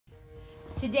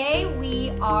Today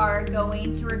we are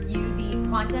going to review the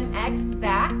Quantum X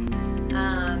vac,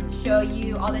 show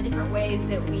you all the different ways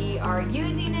that we are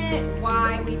using it,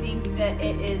 why we think that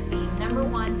it is the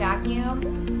 #1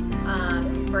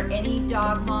 vacuum for any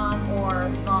dog mom or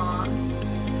mom.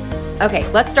 Okay,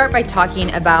 let's start by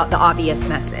talking about the obvious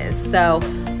messes. So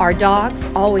our dogs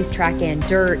always track in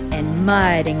dirt and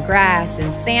mud and grass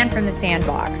and sand from the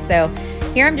sandbox. So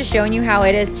here I'm just showing you how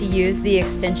it is to use the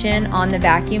extension on the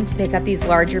vacuum to pick up these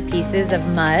larger pieces of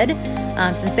mud.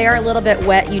 Since they are a little bit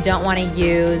wet, you don't want to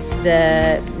use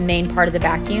the main part of the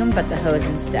vacuum, but the hose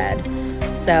instead.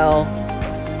 So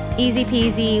easy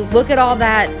peasy. Look at all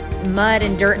that mud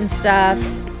and dirt and stuff.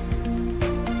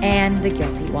 And the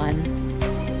guilty one.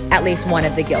 At least one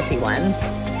of the guilty ones.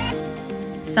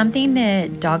 Something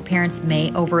that dog parents may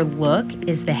overlook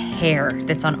is the hair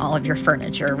that's on all of your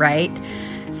furniture, right?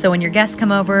 So when your guests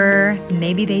come over,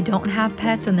 maybe they don't have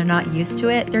pets and they're not used to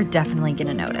it, they're definitely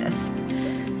gonna notice.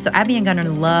 So Abbie and Gunner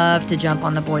love to jump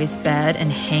on the boys' bed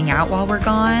and hang out while we're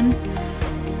gone.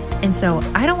 And so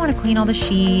I don't wanna clean all the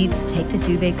sheets, take the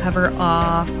duvet cover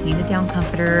off, clean the down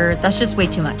comforter. That's just way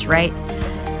too much, right?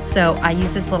 So I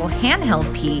use this little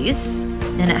handheld piece,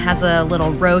 and it has a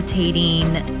little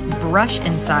rotating brush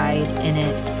inside, and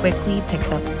it quickly picks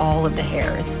up all of the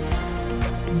hairs.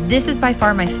 This is by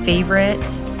far my favorite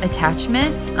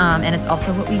attachment, and it's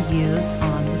also what we use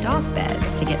on the dog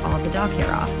beds to get all of the dog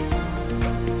hair off.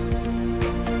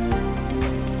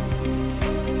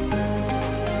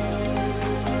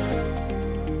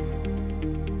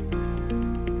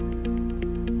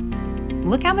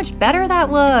 Look how much better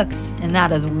that looks, and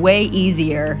that is way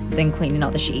easier than cleaning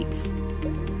all the sheets.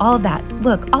 All of that,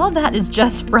 look, all of that is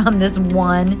just from this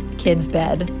one kid's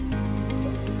bed.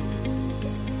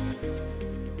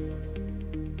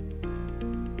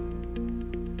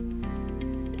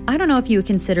 I don't know if you would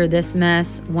consider this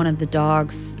mess one of the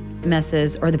dog's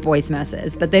messes or the boys'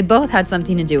 messes, but they both had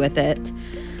something to do with it.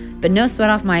 But no sweat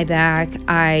off my back.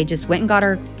 I just went and got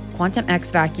our Quantum X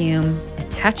vacuum,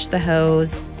 attached the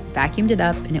hose, vacuumed it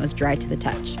up, and it was dry to the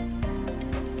touch.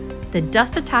 The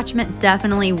dust attachment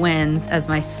definitely wins as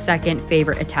my second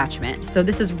favorite attachment. So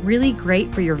this is really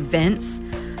great for your vents,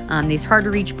 these hard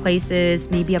to reach places,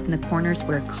 maybe up in the corners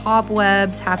where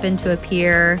cobwebs happen to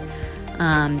appear,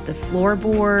 the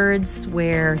floorboards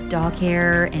where dog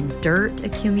hair and dirt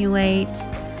accumulate.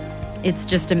 It's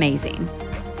just amazing.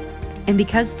 And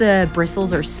because the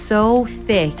bristles are so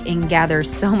thick and gather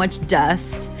so much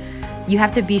dust, you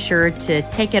have to be sure to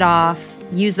take it off,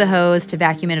 use the hose to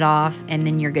vacuum it off, and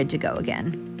then you're good to go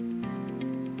again.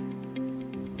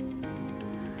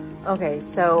 Okay,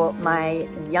 so my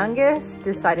youngest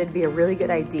decided it'd be a really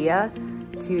good idea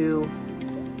to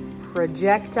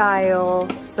projectile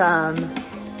some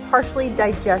partially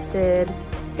digested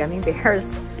gummy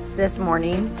bears this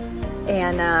morning.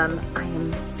 And I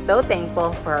am so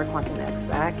thankful for our Quantum X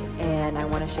vac, and I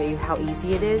want to show you how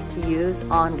easy it is to use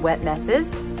on wet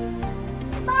messes.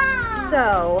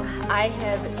 So I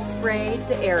have sprayed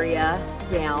the area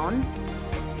down,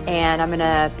 and I'm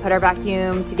gonna put our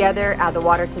vacuum together, add the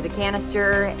water to the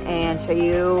canister, and show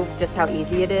you just how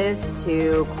easy it is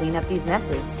to clean up these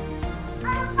messes.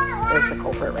 There's the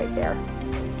culprit right there.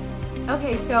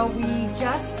 Okay, so we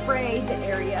just sprayed the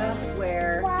area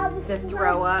where the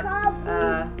throw up,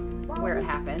 where it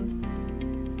happened.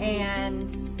 And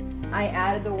I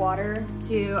added the water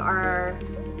to our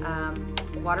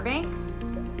water bank.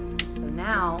 So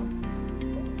now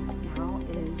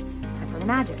is time for the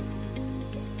magic.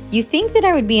 You think that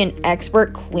I would be an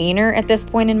expert cleaner at this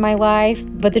point in my life,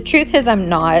 but the truth is I'm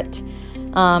not.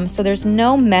 So there's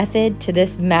no method to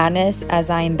this madness as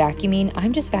I am vacuuming.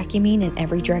 I'm just vacuuming in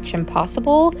every direction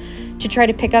possible to try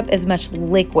to pick up as much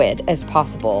liquid as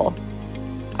possible.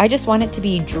 I just want it to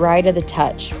be dry to the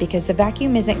touch because the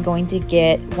vacuum isn't going to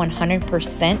get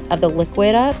 100% of the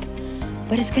liquid up,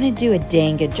 but it's gonna do a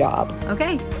dang good job.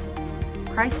 Okay,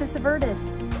 crisis averted.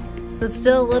 So it's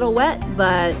still a little wet,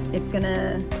 but it's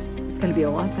gonna be a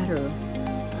lot better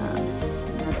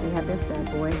now that we have this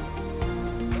bad boy.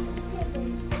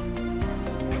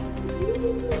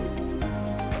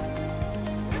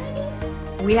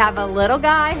 We have a little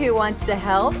guy who wants to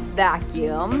help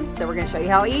vacuum, so we're gonna show you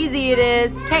how easy it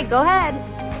is. Okay, go ahead.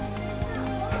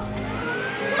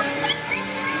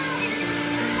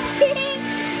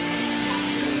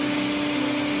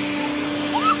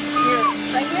 Here,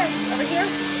 right here, over here.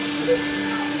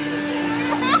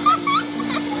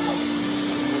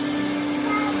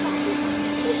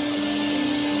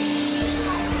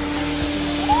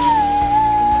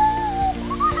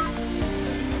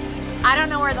 I don't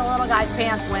know where the little guy's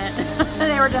pants went.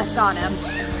 They were just on him.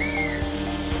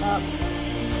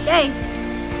 Okay,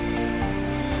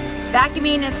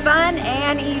 Vacuuming is fun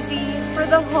and easy for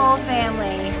the whole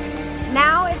family.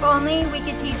 Now, if only we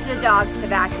could teach the dogs to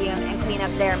vacuum and clean up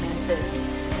their messes.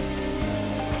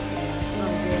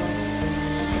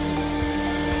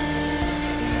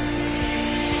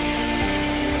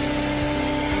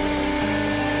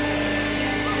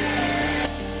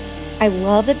 I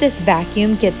love that this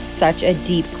vacuum gets such a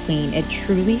deep clean. It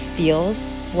truly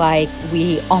feels like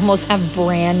we almost have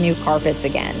brand new carpets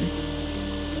again.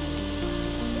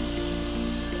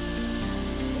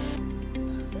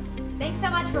 Thanks so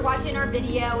much for watching our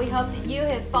video. We hope that you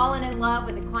have fallen in love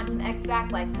with the Quantum X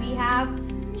Vac like we have.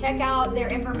 Check out their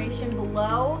information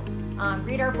below.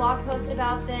 Read our blog post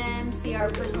about them. See our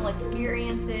personal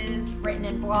experiences written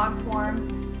in blog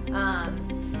form.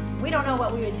 We don't know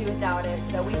what we would do without it,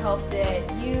 so we hope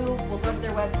that you will go to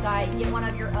their website, get one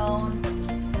of your own,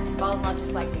 and fall in love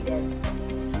just like we did.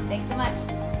 Thanks so much.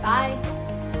 Bye.